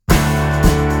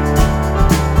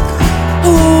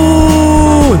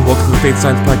Faith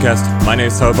Science Podcast. My name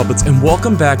is Tyler Puppets, and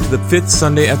welcome back to the fifth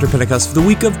Sunday after Pentecost for the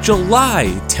week of July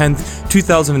 10th,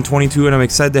 2022, and I'm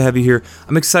excited to have you here.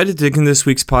 I'm excited to dig into this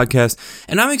week's podcast,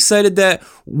 and I'm excited that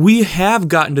we have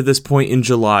gotten to this point in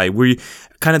July. We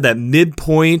kind of that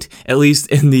midpoint, at least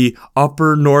in the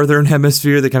upper northern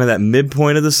hemisphere, the kind of that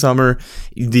midpoint of the summer.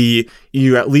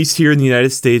 You at least here in the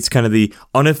United States, kind of the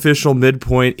unofficial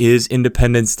midpoint is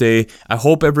Independence Day. I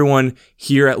hope everyone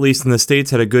here, at least in the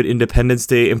States, had a good Independence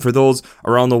Day. And for those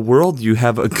around the world, you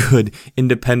have a good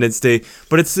Independence Day.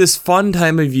 But it's this fun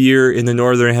time of year in the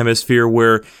northern hemisphere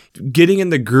where getting in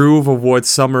the groove of what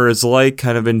summer is like,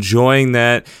 kind of enjoying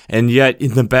that, and yet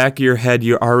in the back of your head,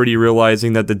 you're already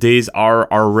realizing that the days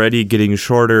are already getting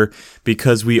shorter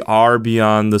because we are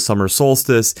beyond the summer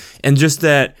solstice, and just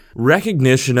that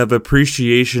recognition of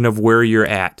appreciation of where you're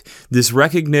at. This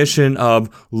recognition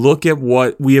of, look at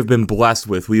what we have been blessed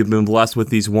with. We have been blessed with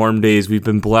these warm days. We've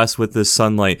been blessed with this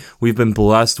sunlight. We've been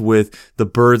blessed with the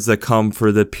birds that come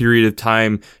for the period of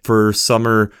time for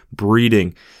summer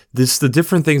breeding. The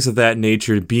different things of that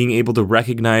nature, being able to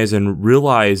recognize and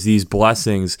realize these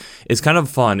blessings is kind of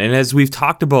fun. And as we've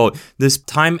talked about, this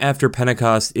time after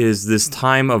Pentecost is this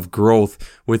time of growth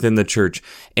within the church.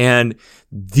 And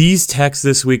these texts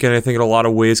this weekend, I think in a lot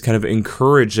of ways kind of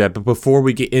encourage that. But before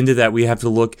we get into that, we have to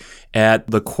look at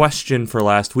the question for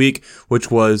last week, which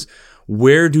was,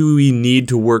 where do we need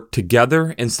to work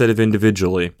together instead of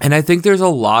individually? And I think there's a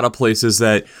lot of places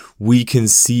that we can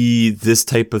see this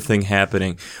type of thing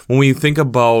happening. When we think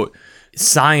about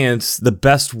science, the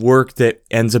best work that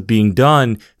ends up being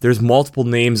done, there's multiple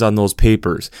names on those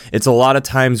papers. It's a lot of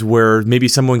times where maybe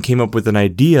someone came up with an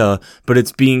idea, but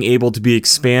it's being able to be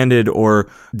expanded, or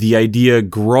the idea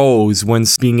grows when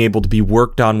it's being able to be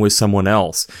worked on with someone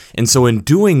else. And so in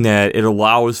doing that, it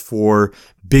allows for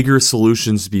bigger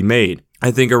solutions to be made. I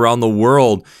think around the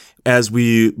world, as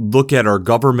we look at our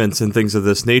governments and things of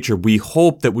this nature, we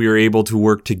hope that we are able to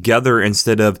work together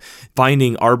instead of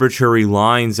finding arbitrary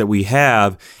lines that we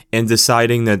have and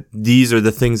deciding that these are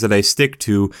the things that I stick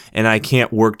to and I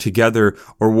can't work together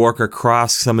or work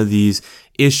across some of these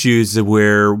issues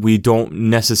where we don't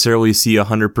necessarily see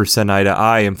 100% eye to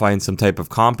eye and find some type of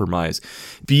compromise.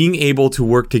 Being able to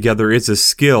work together is a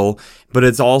skill, but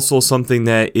it's also something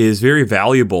that is very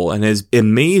valuable and is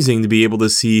amazing to be able to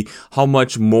see how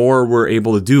much more we're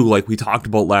able to do, like we talked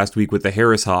about last week with the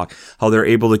Harris hawk, how they're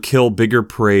able to kill bigger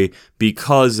prey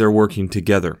because they're working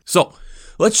together. So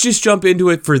let's just jump into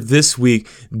it for this week.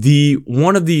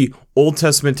 One of the Old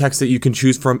Testament texts that you can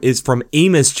choose from is from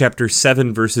Amos chapter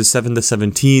 7, verses 7 to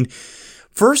 17.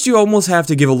 First, you almost have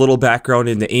to give a little background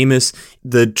into Amos.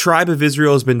 The tribe of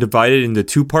Israel has been divided into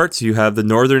two parts. You have the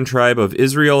northern tribe of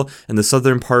Israel and the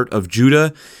southern part of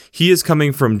Judah. He is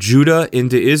coming from Judah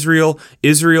into Israel.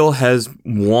 Israel has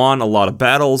won a lot of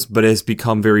battles, but has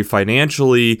become very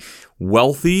financially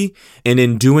wealthy, and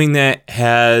in doing that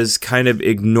has kind of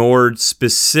ignored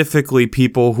specifically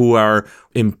people who are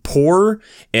poor,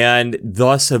 and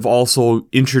thus have also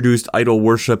introduced idol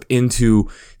worship into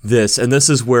this. And this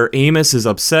is where Amos is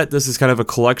upset. This is kind of a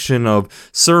collection of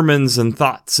sermons and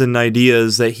thoughts and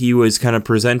ideas that he was kind of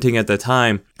presenting at the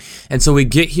time. And so we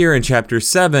get here in chapter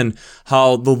 7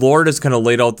 how the Lord has kind of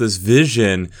laid out this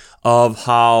vision of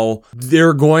how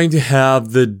they're going to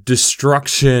have the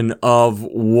destruction of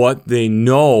what they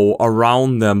know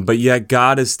around them, but yet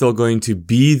God is still going to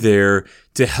be there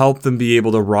to help them be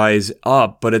able to rise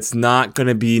up, but it's not going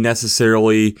to be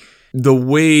necessarily the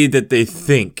way that they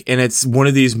think. And it's one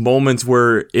of these moments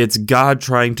where it's God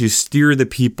trying to steer the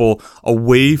people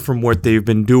away from what they've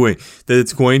been doing, that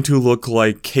it's going to look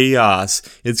like chaos.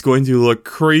 It's going to look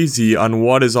crazy on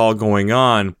what is all going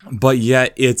on, but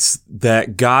yet it's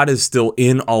that God is still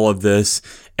in all of this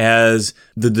as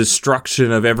the destruction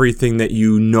of everything that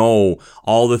you know,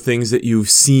 all the things that you've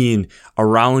seen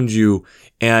around you,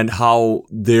 and how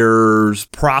there's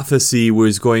prophecy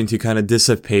was going to kind of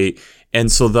dissipate.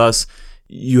 And so thus,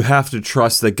 you have to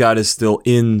trust that God is still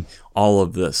in all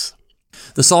of this.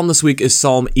 The psalm this week is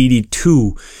Psalm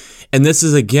 82. And this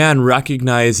is again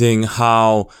recognizing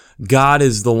how God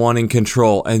is the one in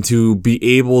control, and to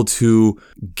be able to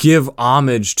give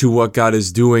homage to what God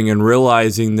is doing and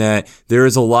realizing that there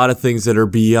is a lot of things that are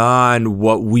beyond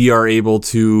what we are able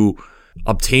to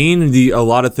obtain, a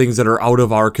lot of things that are out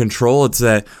of our control. It's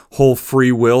that whole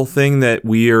free will thing, that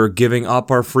we are giving up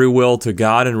our free will to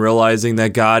God and realizing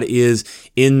that God is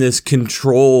in this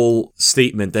control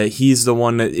statement, that he's the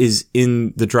one that is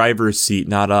in the driver's seat,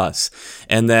 not us,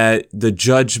 and that the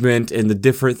judgment and the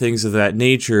different things of that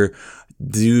nature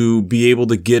to be able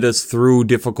to get us through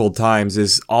difficult times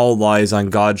is all lies on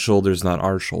God's shoulders, not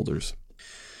our shoulders.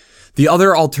 The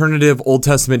other alternative Old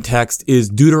Testament text is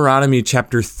Deuteronomy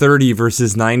chapter 30,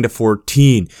 verses 9 to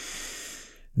 14.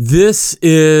 This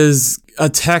is a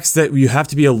text that you have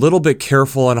to be a little bit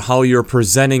careful on how you're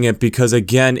presenting it, because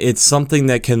again, it's something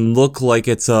that can look like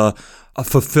it's a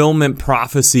fulfillment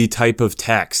prophecy type of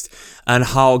text, and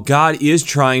how God is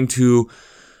trying to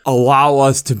allow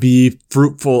us to be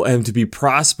fruitful and to be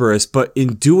prosperous. But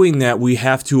in doing that, we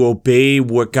have to obey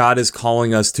what God is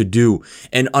calling us to do,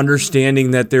 and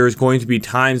understanding that there is going to be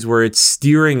times where it's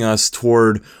steering us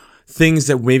toward things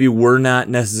that maybe we're not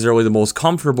necessarily the most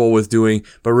comfortable with doing,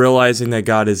 but realizing that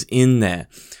God is in that.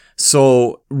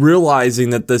 So realizing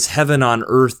that this heaven on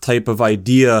earth type of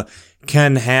idea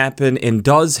can happen and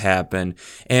does happen,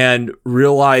 and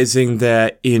realizing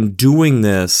that in doing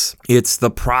this, it's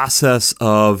the process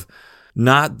of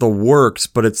not the works,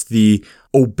 but it's the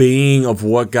obeying of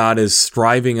what God is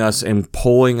striving us and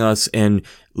pulling us and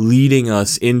leading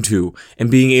us into, and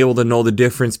being able to know the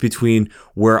difference between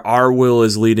where our will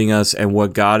is leading us and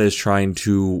what God is trying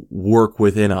to work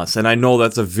within us. And I know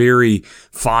that's a very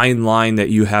fine line that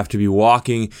you have to be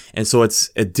walking, and so it's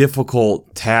a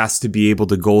difficult task to be able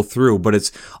to go through, but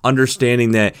it's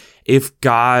understanding that if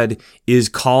God is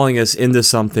calling us into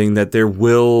something, that there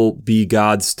will be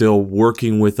God still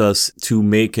working with us to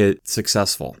make it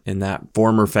successful in that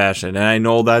form or fashion. And I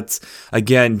know that's,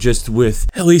 again, just with,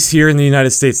 at least here in the United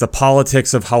States, the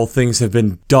politics of how things have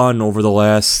been done over the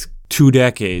last 2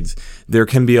 decades. There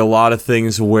can be a lot of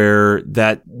things where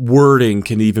that wording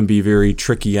can even be very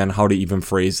tricky on how to even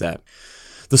phrase that.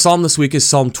 The psalm this week is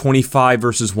Psalm 25,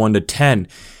 verses 1 to 10.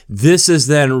 This is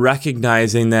then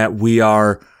recognizing that we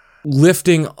are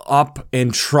lifting up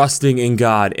and trusting in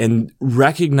God, and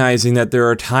recognizing that there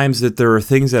are times that there are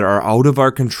things that are out of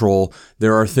our control.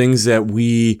 There are things that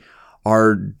we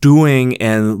are doing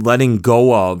and letting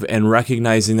go of, and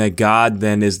recognizing that God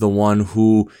then is the one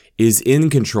who is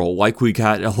in control, like we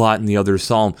got a lot in the other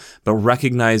psalm, but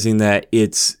recognizing that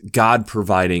it's God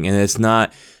providing, and it's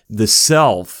not the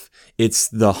self. It's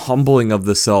the humbling of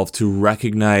the self to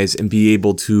recognize and be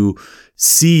able to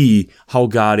see how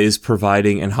God is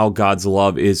providing and how God's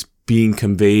love is being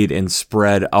conveyed and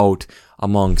spread out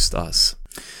amongst us.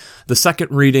 The second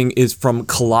reading is from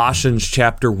Colossians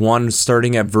chapter 1,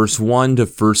 starting at verse 1 to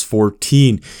verse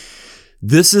 14.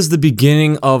 This is the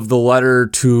beginning of the letter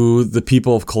to the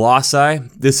people of Colossae.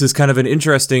 This is kind of an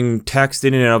interesting text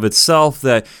in and of itself,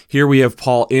 that here we have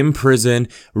Paul in prison,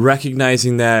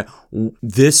 recognizing that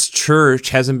this church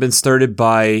hasn't been started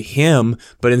by him,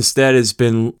 but instead has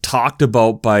been talked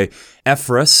about by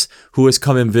Ephraim, who has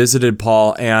come and visited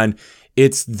Paul, and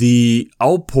it's the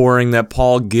outpouring that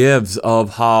Paul gives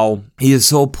of how he is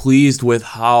so pleased with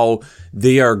how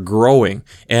they are growing,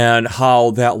 and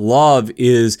how that love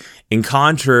is, in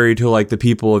contrary to like the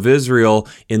people of Israel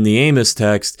in the Amos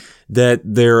text, that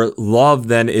their love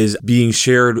then is being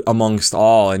shared amongst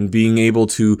all, and being able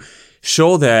to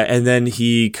show that. And then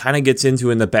he kind of gets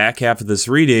into in the back half of this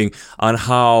reading on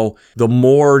how the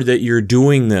more that you're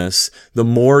doing this, the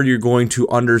more you're going to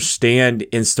understand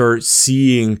and start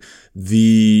seeing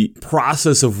the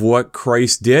process of what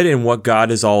Christ did and what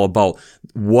God is all about,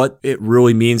 what it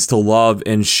really means to love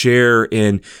and share,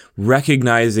 in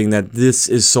recognizing that this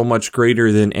is so much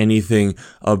greater than anything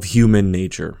of human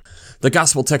nature. The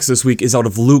gospel text this week is out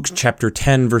of Luke chapter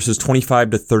 10, verses 25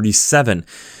 to 37.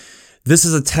 This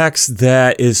is a text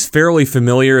that is fairly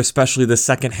familiar, especially the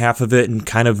second half of it, and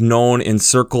kind of known in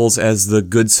circles as the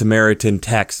Good Samaritan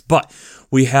text. But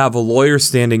we have a lawyer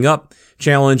standing up,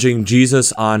 challenging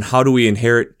Jesus on how do we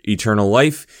inherit eternal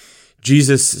life.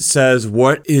 Jesus says,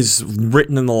 what is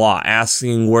written in the law,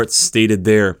 asking what's stated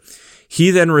there. He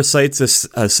then recites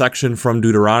a section from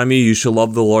Deuteronomy. You shall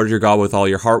love the Lord your God with all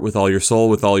your heart, with all your soul,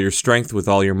 with all your strength, with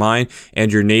all your mind,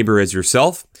 and your neighbor as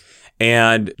yourself.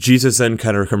 And Jesus then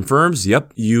kind of confirms,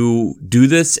 yep, you do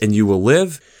this and you will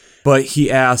live. But he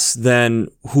asks then,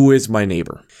 who is my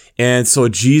neighbor? And so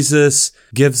Jesus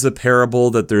gives the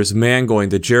parable that there's a man going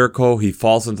to Jericho. He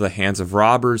falls into the hands of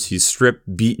robbers. He's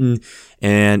stripped, beaten,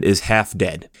 and is half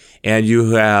dead. And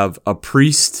you have a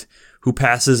priest who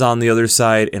passes on the other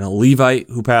side, and a Levite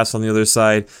who passes on the other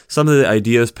side. Some of the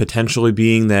ideas potentially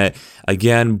being that,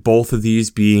 again, both of these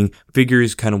being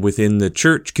figures kind of within the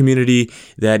church community,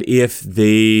 that if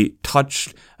they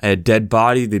touched a dead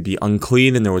body, they'd be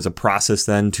unclean, and there was a process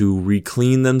then to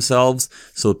re-clean themselves.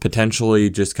 So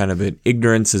potentially just kind of an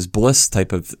ignorance is bliss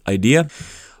type of idea.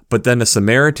 But then a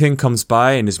Samaritan comes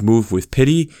by and is moved with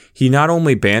pity. He not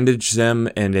only bandages them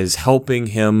and is helping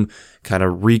him kind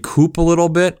of recoup a little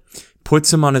bit,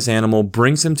 puts him on his animal,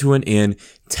 brings him to an inn,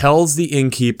 tells the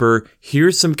innkeeper,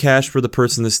 here's some cash for the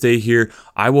person to stay here.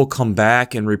 I will come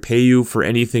back and repay you for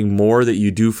anything more that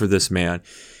you do for this man.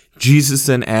 Jesus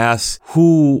then asks,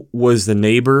 who was the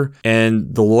neighbor?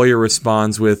 And the lawyer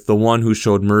responds with, the one who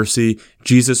showed mercy.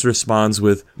 Jesus responds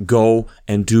with, go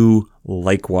and do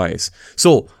likewise.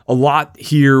 So a lot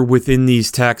here within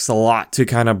these texts, a lot to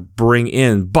kind of bring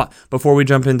in. But before we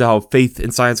jump into how faith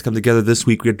and science come together this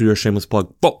week, we have to do a shameless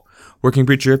plug. Working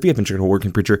Preacher, if you haven't checked out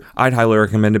Working Preacher, I'd highly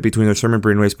recommend it. Between their Sermon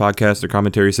Brainwaves podcast, their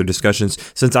commentaries, their discussions.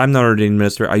 Since I'm not an ordained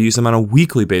minister, I use them on a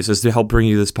weekly basis to help bring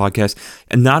you this podcast.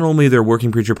 And not only their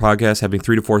Working Preacher podcast, having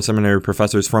 3 to 4 seminary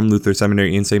professors from Luther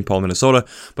Seminary in St. Paul, Minnesota,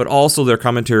 but also their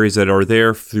commentaries that are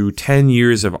there through 10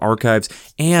 years of archives,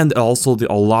 and also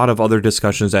a lot of other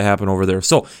discussions that happen over there.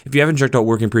 So if you haven't checked out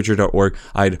workingpreacher.org,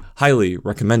 I'd highly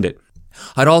recommend it.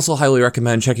 I'd also highly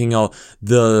recommend checking out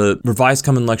the Revised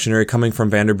Common Lectionary coming from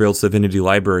Vanderbilt's Divinity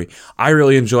Library. I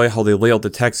really enjoy how they lay out the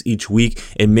text each week.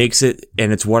 It makes it,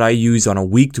 and it's what I use on a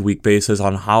week-to-week basis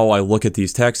on how I look at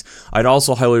these texts. I'd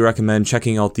also highly recommend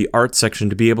checking out the art section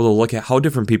to be able to look at how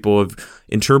different people have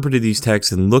interpreted these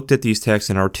texts and looked at these texts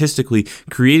and artistically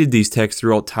created these texts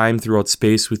throughout time, throughout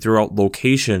space, throughout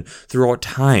location, throughout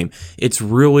time. It's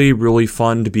really, really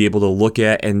fun to be able to look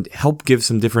at and help give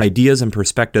some different ideas and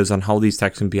perspectives on how these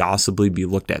texts can possibly be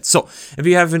looked at. So if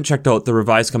you haven't checked out the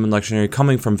Revised Common Lectionary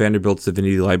coming from Vanderbilt's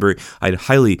Divinity Library, I'd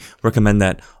highly recommend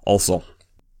that also.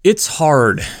 It's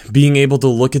hard being able to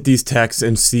look at these texts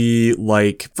and see,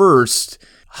 first,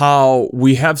 how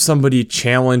we have somebody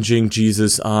challenging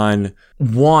Jesus on,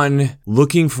 one,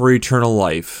 looking for eternal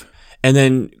life, and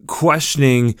then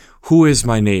questioning, who is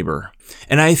my neighbor?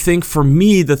 And I think for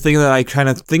me, the thing that I kind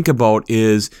of think about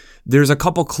is there's a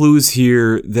couple clues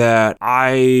here that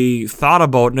I thought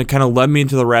about, and it kind of led me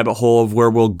into the rabbit hole of where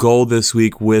we'll go this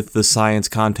week with the science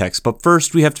context. But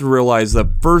first, we have to realize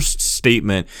the first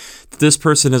statement, this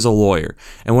person is a lawyer.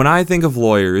 And when I think of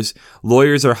lawyers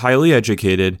are highly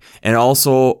educated and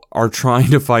also are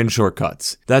trying to find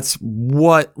shortcuts. That's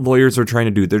what lawyers are trying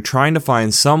to do. They're trying to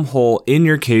find some hole in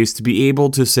your case to be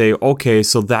able to say, okay,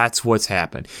 so that's what's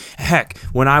happened. Heck,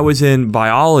 when I was in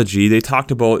biology, they talked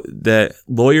about that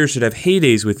lawyers should have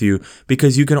heydays with you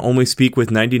because you can only speak with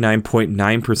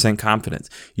 99.9% confidence.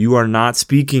 You are not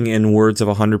speaking in words of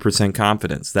 100%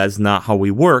 confidence. That's not how we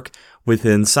work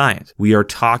within science. We are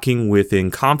talking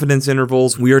within confidence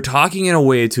intervals. We are talking in a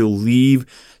way to leave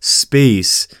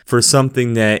space for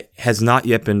something that has not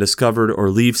yet been discovered, or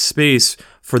leave space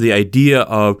for the idea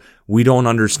of we don't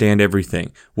understand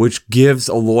everything, which gives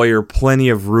a lawyer plenty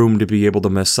of room to be able to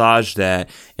massage that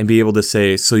and be able to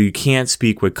say, so you can't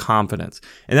speak with confidence.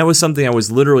 And that was something I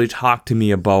was literally talked to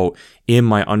me about in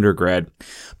my undergrad.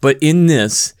 But in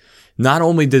this, not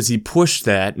only does he push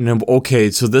that, and I'm,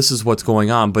 okay, so this is what's going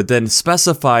on, but then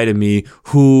specify to me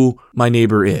who my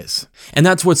neighbor is. And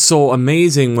that's what's so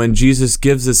amazing when Jesus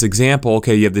gives this example.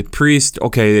 Okay, you have the priest,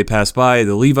 okay, they pass by,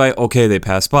 the Levite, okay, they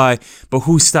pass by, but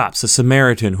who stops? The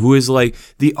Samaritan, who is like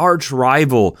the arch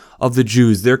rival of the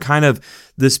Jews. They're kind of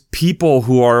this people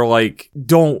who are like,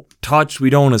 don't touch, we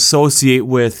don't associate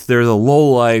with, they're the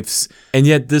lowlifes, and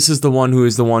yet this is the one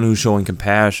who's showing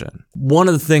compassion. One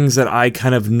of the things that I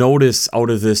kind of notice out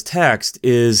of this text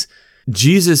is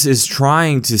Jesus is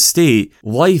trying to state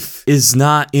life is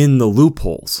not in the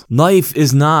loopholes. Life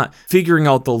is not figuring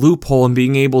out the loophole and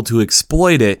being able to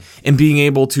exploit it and being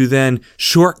able to then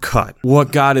shortcut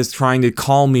what God is trying to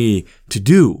call me to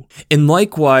do. And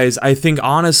likewise, I think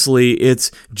honestly,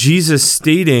 it's Jesus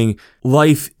stating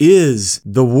life is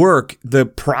the work, the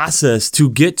process to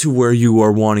get to where you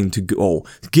are wanting to go,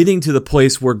 getting to the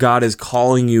place where God is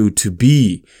calling you to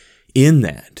be in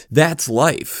that. That's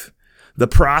life. The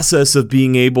process of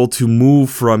being able to move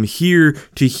from here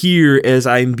to here as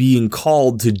I'm being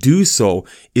called to do so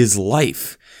is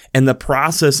life. And the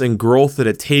process and growth that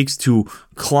it takes to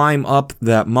climb up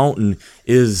that mountain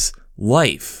is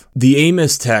life. The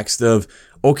Amos text of,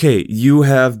 okay, you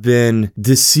have been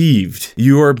deceived.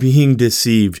 You are being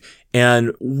deceived.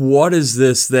 And what is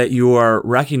this that you are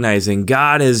recognizing?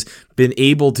 God has been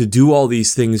able to do all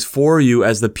these things for you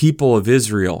as the people of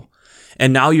Israel.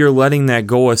 And now you're letting that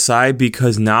go aside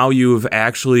because now you've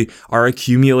actually are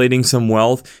accumulating some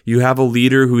wealth. You have a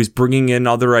leader who's bringing in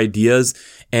other ideas,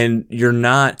 and you're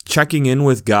not checking in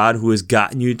with God who has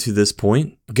gotten you to this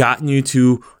point, gotten you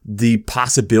to the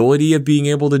possibility of being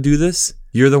able to do this.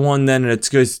 You're the one then that's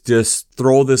going to just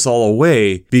throw this all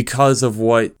away because of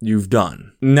what you've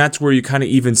done. And that's where you kind of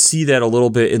even see that a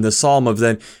little bit in the Psalm of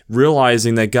then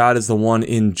realizing that God is the one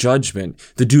in judgment.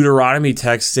 The Deuteronomy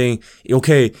text saying,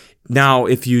 okay, now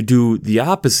if you do the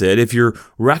opposite, if you're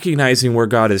recognizing where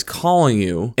God is calling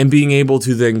you and being able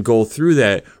to then go through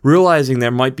that, realizing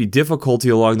there might be difficulty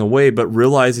along the way, but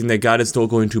realizing that God is still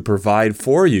going to provide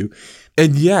for you.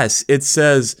 And yes, it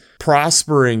says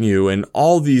prospering you and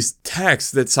all these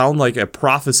texts that sound like a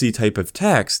prophecy type of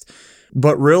text,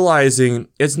 but realizing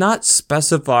it's not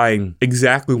specifying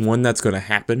exactly when that's going to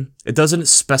happen. It doesn't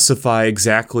specify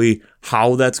exactly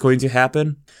how that's going to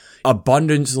happen.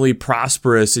 Abundantly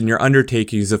prosperous in your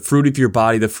undertakings, the fruit of your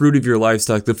body, the fruit of your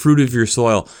livestock, the fruit of your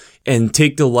soil, and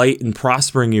take delight in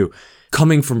prospering you,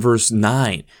 coming from verse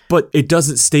 9. But it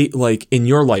doesn't state like in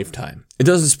your lifetime. It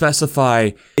doesn't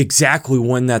specify exactly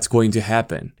when that's going to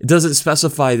happen. It doesn't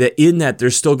specify that in that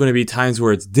there's still going to be times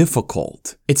where it's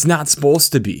difficult. It's not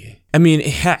supposed to be. I mean,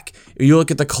 heck, you look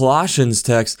at the Colossians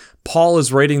text, Paul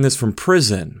is writing this from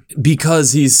prison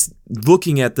because he's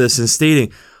looking at this and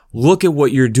stating, look at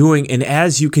what you're doing. And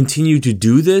as you continue to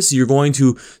do this, you're going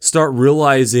to start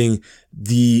realizing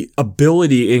the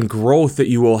ability and growth that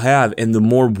you will have and the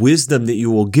more wisdom that you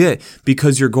will get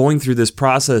because you're going through this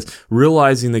process,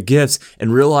 realizing the gifts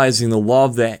and realizing the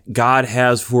love that God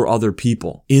has for other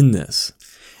people in this.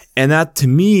 And that to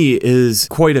me is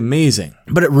quite amazing.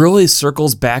 But it really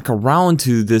circles back around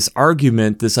to this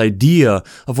argument, this idea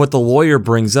of what the lawyer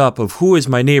brings up of who is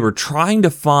my neighbor, trying to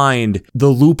find the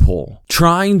loophole,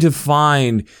 trying to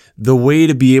find the way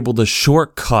to be able to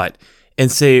shortcut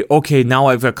and say, okay, now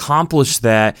I've accomplished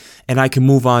that and I can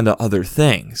move on to other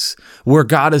things. Where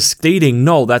God is stating,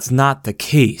 no, that's not the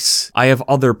case. I have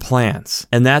other plans.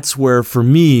 And that's where, for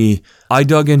me, I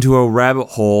dug into a rabbit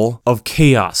hole of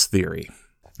chaos theory.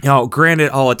 Now,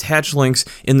 granted, I'll attach links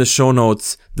in the show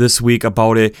notes this week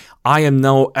about it. I am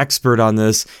no expert on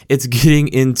this. It's getting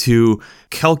into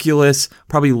calculus,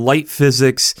 probably light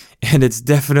physics, and it's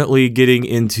definitely getting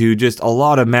into just a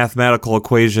lot of mathematical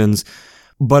equations.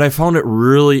 But I found it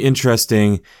really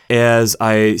interesting as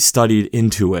I studied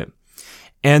into it.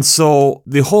 And so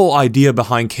the whole idea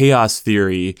behind chaos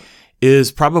theory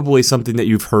is probably something that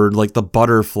you've heard, like the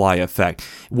butterfly effect,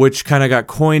 which kind of got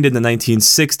coined in the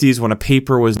 1960s when a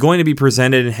paper was going to be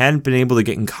presented and hadn't been able to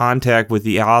get in contact with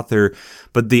the author.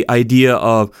 But the idea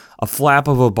of a flap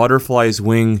of a butterfly's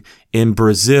wing in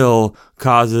Brazil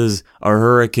causes a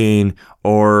hurricane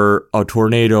or a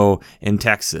tornado in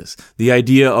Texas. The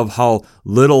idea of how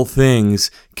little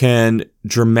things can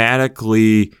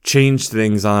dramatically change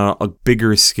things on a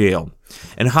bigger scale.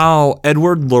 And how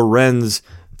Edward Lorenz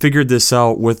figured this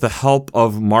out with the help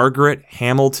of Margaret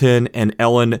Hamilton and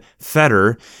Ellen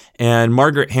Fetter. And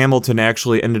Margaret Hamilton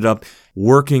actually ended up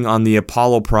working on the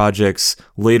Apollo projects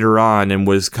later on and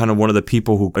was kind of one of the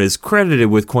people who is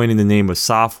credited with coining the name of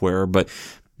software. But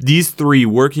these three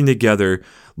working together,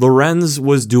 Lorenz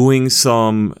was doing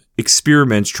some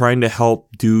experiments trying to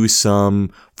help do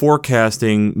some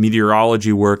forecasting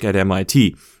meteorology work at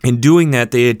MIT. In doing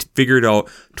that, they had figured out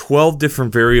 12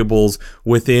 different variables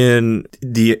within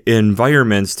the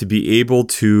environments to be able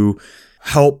to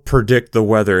help predict the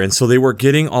weather. And so they were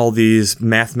getting all these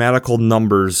mathematical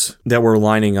numbers that were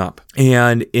lining up.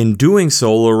 And in doing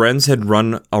so, Lorenz had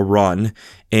run a run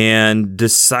and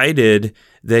decided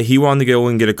that he wanted to go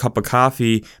and get a cup of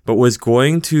coffee, but was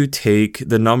going to take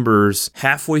the numbers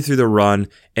halfway through the run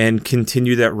and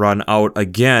continue that run out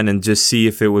again and just see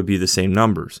if it would be the same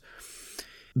numbers.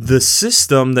 The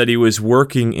system that he was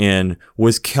working in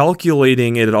was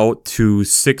calculating it out to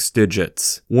 6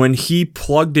 digits. When he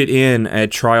plugged it in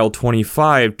at trial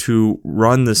 25 to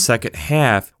run the second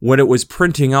half, what it was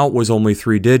printing out was only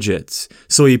 3 digits.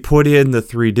 So he put in the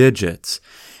 3 digits.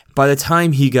 By the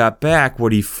time he got back,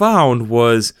 what he found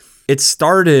was it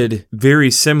started very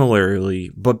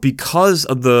similarly, but because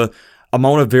of the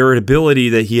amount of variability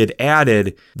that he had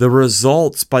added, the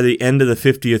results by the end of the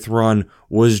 50th run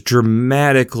was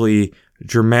dramatically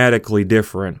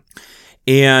different.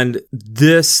 And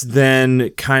this then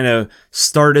kind of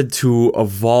started to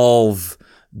evolve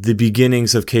the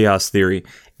beginnings of chaos theory.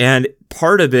 And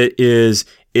part of it is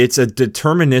it's a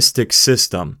deterministic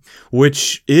system,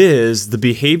 which is the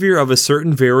behavior of a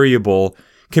certain variable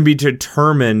can be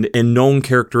determined in known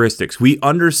characteristics. We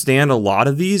understand a lot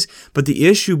of these, but the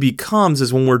issue becomes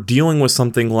is when we're dealing with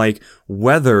something like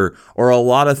weather or a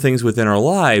lot of things within our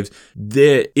lives,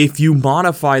 that if you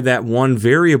modify that one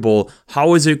variable,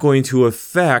 how is it going to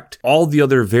affect all the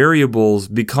other variables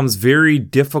becomes very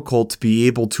difficult to be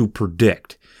able to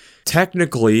predict.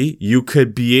 technically you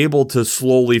could be able to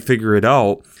slowly figure it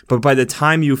out, but by the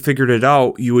time you figured it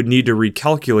out, you would need to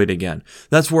recalculate again.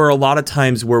 That's where a lot of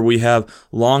times where we have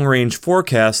long-range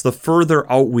forecasts, the further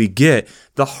out we get,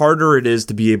 the harder it is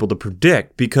to be able to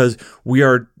predict, because we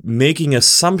are making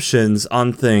assumptions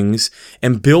on things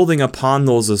and building upon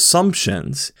those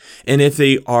assumptions. And if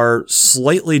they are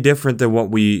slightly different than what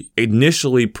we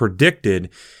initially predicted,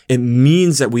 it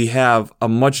means that we have a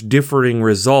much differing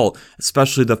result,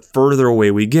 especially the further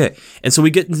away we get. And so we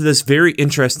get into this very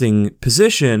interesting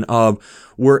position of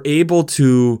we're able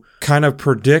to kind of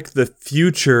predict the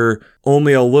future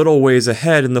only a little ways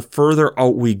ahead, and the further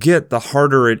out we get, the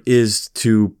harder it is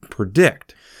to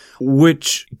predict.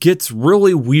 Which gets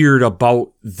really weird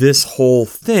about this whole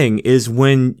thing is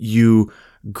when you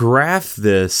graph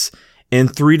this in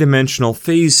three-dimensional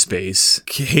phase space.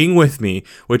 Hang with me,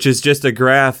 which is just a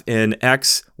graph in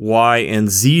X, Y, and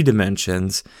Z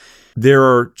dimensions. There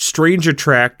are strange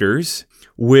attractors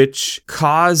which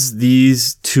cause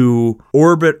these to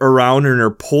orbit around and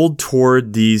are pulled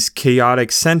toward these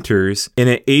chaotic centers in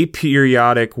an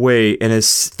aperiodic way and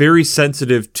is very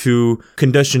sensitive to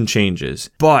condition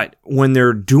changes. But when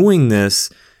they're doing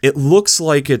this, it looks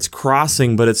like it's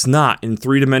crossing, but it's not. In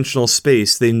three-dimensional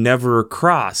space, they never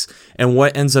cross. And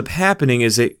what ends up happening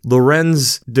is that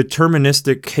Lorentz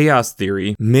deterministic chaos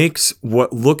theory makes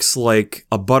what looks like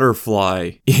a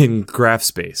butterfly in graph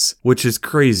space, which is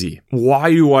crazy. Why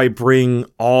do I bring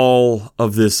all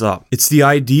of this up? It's the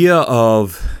idea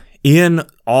of, in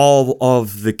all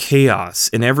of the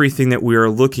chaos and everything that we are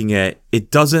looking at, it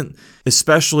doesn't,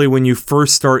 especially when you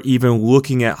first start even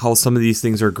looking at how some of these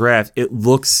things are graphed, it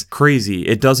looks crazy.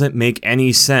 It doesn't make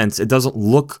any sense. It doesn't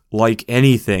look like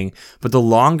anything. But the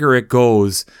longer it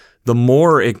goes, the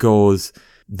more it goes,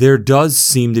 there does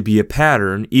seem to be a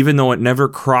pattern. Even though it never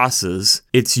crosses,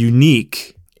 it's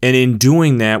unique. And in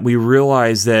doing that, we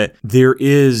realize that there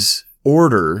is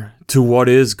order to what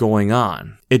is going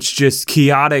on. It's just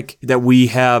chaotic that we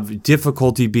have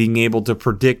difficulty being able to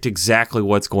predict exactly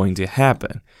what's going to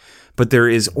happen. But there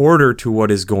is order to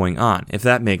what is going on, if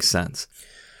that makes sense.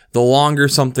 The longer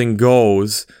something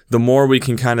goes, the more we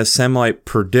can kind of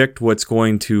semi-predict what's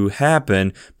going to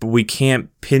happen, but we can't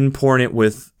pinpoint it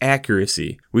with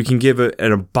accuracy. We can give it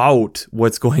an about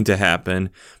what's going to happen,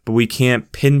 but we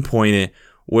can't pinpoint it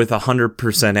with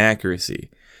 100% accuracy.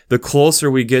 The closer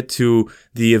we get to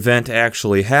the event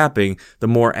actually happening, the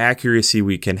more accuracy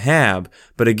we can have.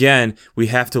 But again, we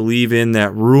have to leave in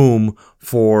that room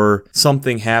for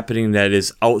something happening that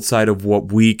is outside of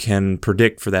what we can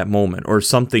predict for that moment, or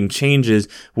something changes,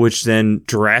 which then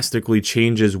drastically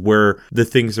changes where the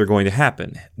things are going to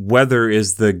happen. Weather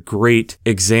is the great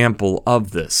example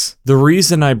of this. The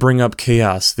reason I bring up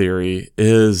chaos theory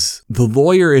is the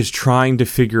lawyer is trying to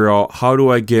figure out, how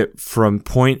do I get from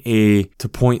point A to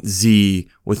point Z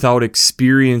without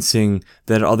experiencing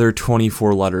that other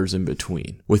 24 letters in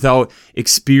between, without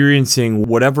experiencing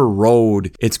whatever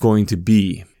road it's going to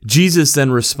be. Jesus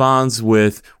then responds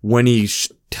with, when he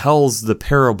tells the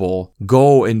parable,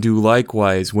 go and do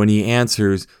likewise, when he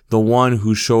answers, the one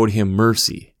who showed him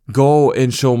mercy. Go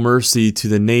and show mercy to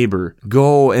the neighbor.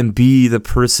 Go and be the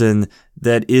person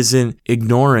that isn't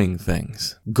ignoring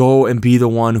things. Go and be the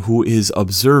one who is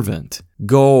observant.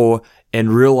 Go and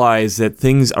realize that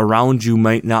things around you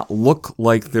might not look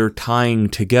like they're tying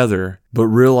together, but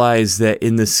realize that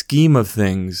in the scheme of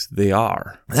things, they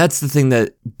are. That's the thing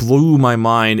that blew my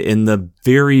mind in the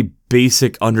very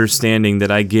basic understanding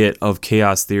that I get of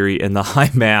chaos theory and the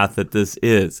high math that this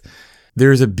is.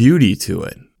 There's a beauty to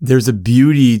it. There's a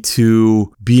beauty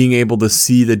to being able to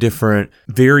see the different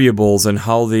variables and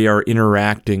how they are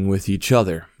interacting with each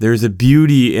other. There's a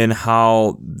beauty in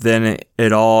how then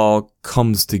it all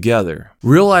comes together.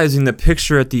 Realizing the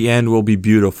picture at the end will be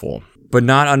beautiful, but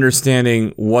not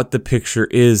understanding what the picture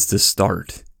is to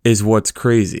start is what's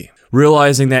crazy.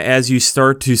 Realizing that as you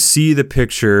start to see the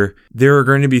picture, there are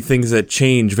going to be things that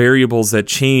change, variables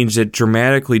that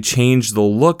dramatically change the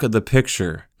look of the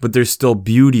picture, but there's still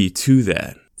beauty to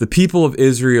that. The people of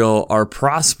Israel are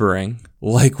prospering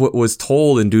like what was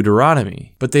told in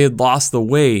Deuteronomy, but they had lost the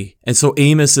way. And so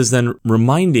Amos is then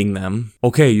reminding them,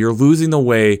 okay, you're losing the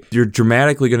way. You're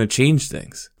dramatically going to change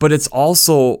things. But it's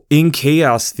also in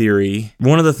chaos theory,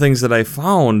 one of the things that I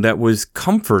found that was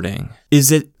comforting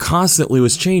is it constantly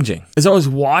was changing. As I was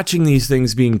watching these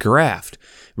things being graphed,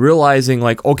 realizing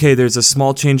like, okay, there's a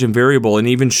small change in variable, and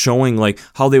even showing like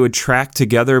how they would track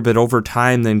together, but over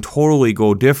time then totally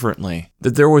go differently,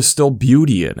 that there was still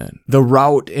beauty in it. The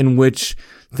route in which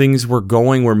things were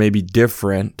going were maybe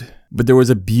different, but there was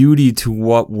a beauty to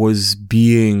what was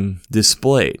being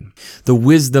displayed. The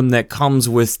wisdom that comes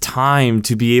with time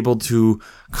to be able to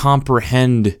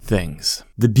comprehend things.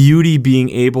 The beauty being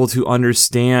able to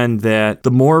understand that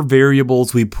the more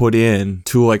variables we put in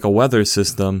to like a weather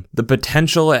system, the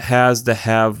potential it has to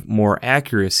have more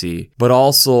accuracy, but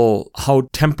also how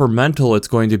temperamental it's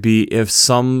going to be if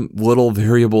some little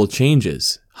variable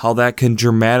changes. How that can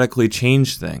dramatically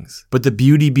change things. But the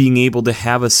beauty being able to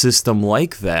have a system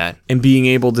like that and being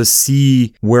able to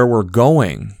see where we're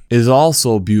going is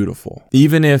also beautiful.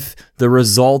 Even if the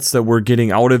results that we're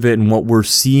getting out of it and what we're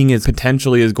seeing is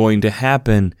potentially is going to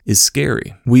happen is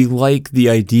scary. We like the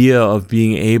idea of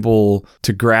being able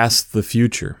to grasp the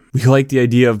future. We like the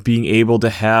idea of being able to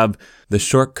have the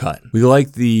shortcut. We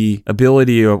like the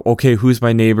ability of, okay, who's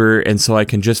my neighbor? And so I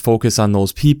can just focus on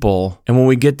those people. And when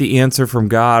we get the answer from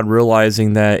God,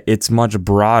 realizing that it's much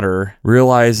broader,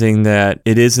 realizing that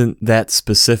it isn't that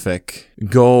specific,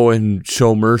 go and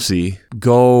show mercy,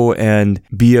 go and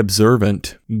be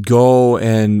observant, go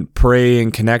and pray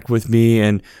and connect with me,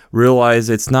 and realize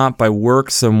it's not by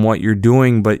works and what you're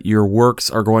doing, but your works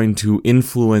are going to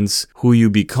influence who you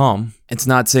become. It's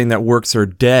not saying that works are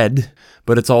dead,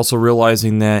 but it's also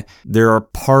realizing that they're a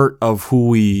part of who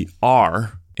we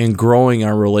are and growing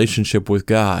our relationship with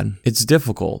God. It's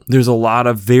difficult. There's a lot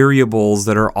of variables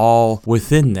that are all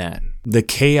within that. The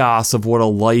chaos of what a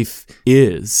life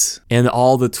is and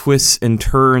all the twists and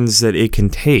turns that it can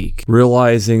take.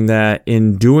 Realizing that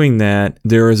in doing that,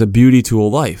 there is a beauty to a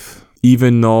life,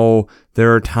 even though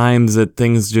there are times that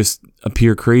things just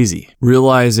appear crazy.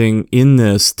 Realizing in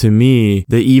this, to me,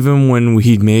 that even when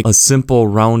we make a simple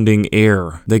rounding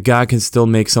error, that God can still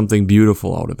make something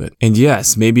beautiful out of it. And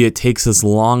yes, maybe it takes us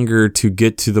longer to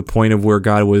get to the point of where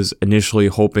God was initially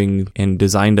hoping and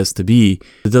designed us to be.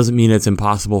 It doesn't mean it's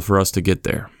impossible for us to get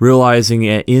there. Realizing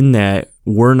in that,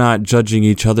 we're not judging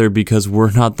each other because we're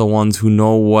not the ones who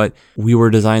know what we were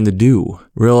designed to do.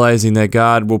 Realizing that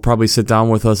God will probably sit down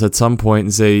with us at some point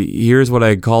and say, here's what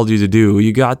I called you to do.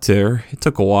 You got there. It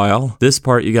took a while. This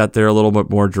part you got there a little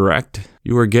bit more direct.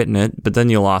 You were getting it, but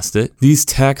then you lost it. These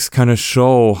texts kind of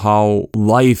show how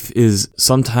life is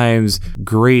sometimes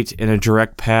great in a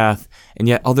direct path, and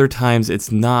yet other times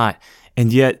it's not.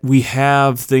 And yet we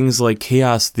have things like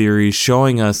chaos theory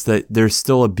showing us that there's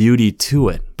still a beauty to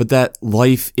it, but that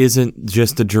life isn't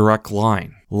just a direct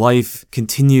line. Life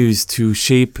continues to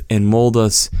shape and mold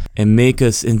us and make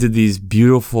us into these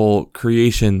beautiful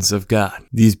creations of God.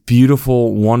 These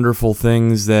beautiful, wonderful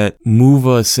things that move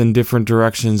us in different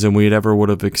directions than we ever would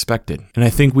have expected. And I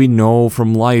think we know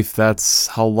from life that's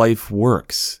how life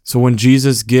works. So when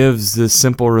Jesus gives this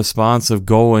simple response of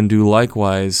go and do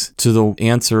likewise to the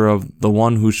answer of the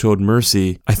one who showed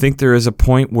mercy, I think there is a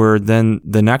point where then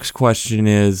the next question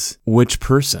is, which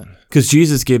person? Because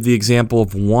Jesus gave the example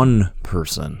of one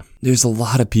person. There's a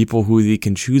lot of people who he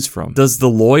can choose from. Does the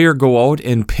lawyer go out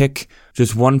and pick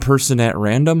just one person at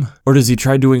random? Or does he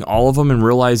try doing all of them and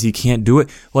realize he can't do it?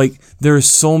 Like, there are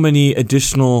so many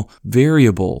additional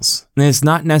variables. And it's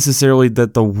not necessarily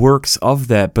that the works of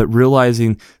that, but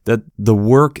realizing that the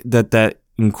work that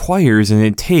inquires and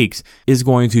it takes is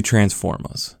going to transform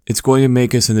us. It's going to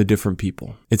make us into different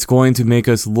people. It's going to make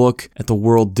us look at the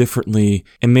world differently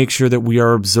and make sure that we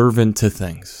are observant to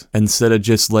things instead of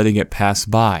just letting it pass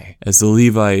by, as the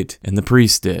Levite and the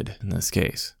priest did in this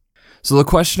case. So the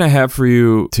question I have for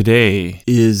you today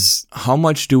is, how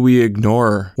much do we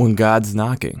ignore when God's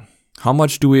knocking? How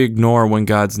much do we ignore when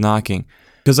God's knocking?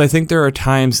 Because I think there are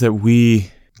times that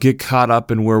we get caught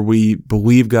up in where we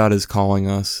believe God is calling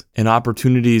us, and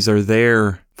opportunities are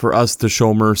there for us to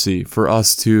show mercy, for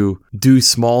us to do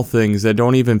small things that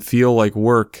don't even feel like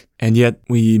work, and yet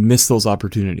we miss those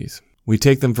opportunities. We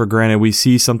take them for granted. We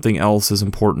see something else as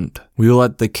important. We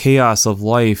let the chaos of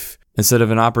life, instead of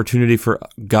an opportunity for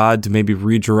God to maybe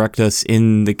redirect us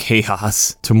in the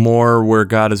chaos to more where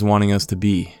God is wanting us to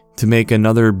be, to make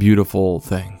another beautiful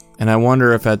thing. And I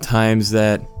wonder if at times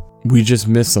that we just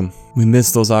miss them. We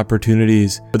miss those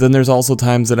opportunities. But then there's also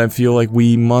times that I feel like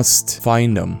we must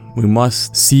find them. We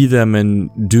must see them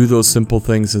and do those simple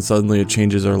things, and suddenly it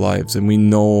changes our lives. And we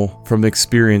know from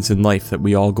experience in life that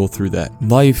we all go through that.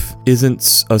 Life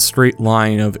isn't a straight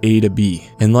line of A to B.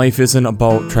 And life isn't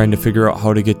about trying to figure out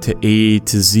how to get to A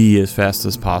to Z as fast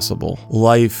as possible.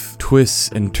 Life twists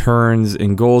and turns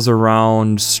and goes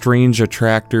around strange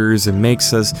attractors and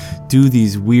makes us do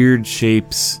these weird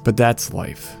shapes. But that's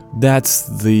life.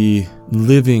 That's the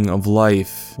living of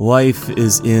life. Life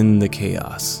is in the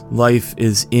chaos. Life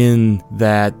is in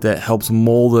that helps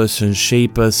mold us and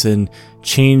shape us and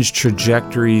change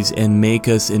trajectories and make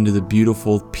us into the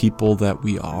beautiful people that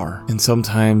we are. And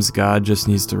sometimes God just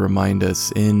needs to remind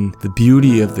us in the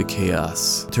beauty of the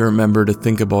chaos to remember to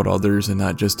think about others and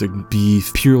not just to be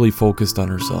purely focused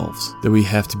on ourselves. That we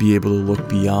have to be able to look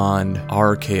beyond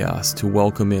our chaos, to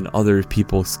welcome in other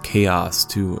people's chaos,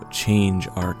 to change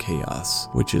our chaos,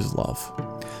 which is love.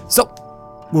 So,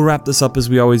 we'll wrap this up as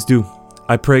we always do.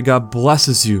 I pray God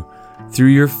blesses you through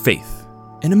your faith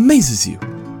and amazes you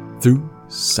through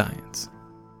science.